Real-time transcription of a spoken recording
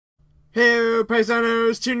Hey,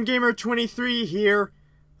 paisanos, ToonGamer23 here.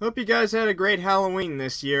 Hope you guys had a great Halloween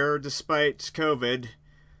this year, despite COVID.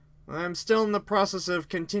 I'm still in the process of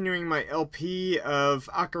continuing my LP of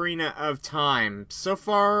Ocarina of Time. So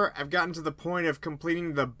far, I've gotten to the point of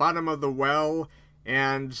completing the bottom of the well,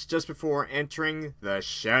 and just before entering the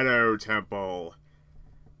Shadow Temple.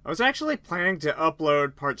 I was actually planning to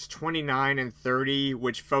upload parts 29 and 30,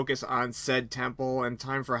 which focus on said temple in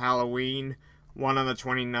time for Halloween, one on the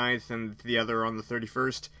 29th and the other on the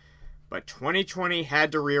 31st, but 2020 had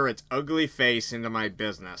to rear its ugly face into my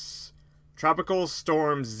business. Tropical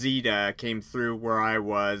Storm Zeta came through where I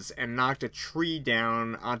was and knocked a tree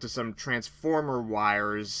down onto some transformer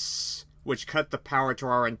wires, which cut the power to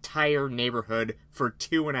our entire neighborhood for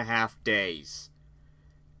 2.5 days.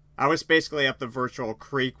 I was basically up the virtual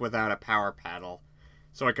creek without a power paddle,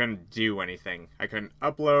 so I couldn't do anything. I couldn't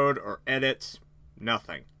upload or edit,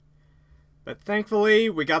 nothing. But thankfully,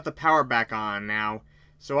 we got the power back on now,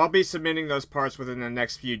 so I'll be submitting those parts within the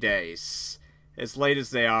next few days, as late as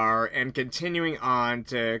they are, and continuing on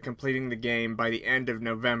to completing the game by the end of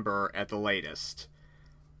November at the latest.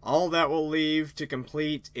 All that will leave to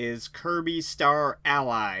complete is Kirby Star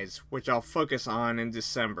Allies, which I'll focus on in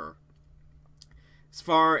December. As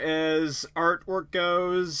far as artwork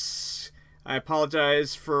goes, I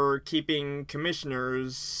apologize for keeping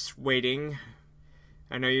commissioners waiting.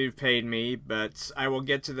 I know you've paid me, but I will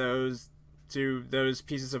get to those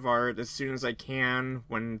pieces of art as soon as I can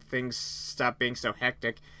when things stop being so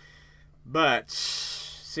hectic. But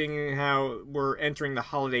seeing how we're entering the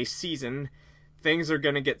holiday season, things are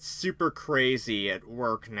going to get super crazy at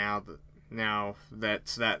work now that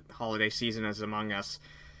that holiday season is among us.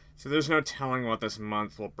 So there's no telling what this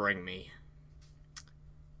month will bring me.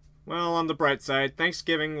 Well, on the bright side,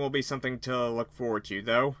 Thanksgiving will be something to look forward to,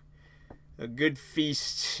 though. A good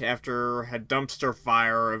feast after a dumpster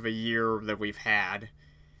fire of a year that we've had.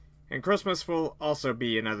 And Christmas will also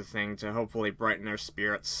be another thing to hopefully brighten our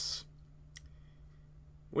spirits.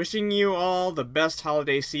 Wishing you all the best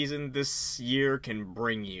holiday season this year can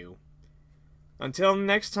bring you. Until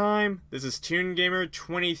next time, this is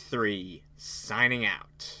ToonGamer23, signing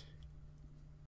out.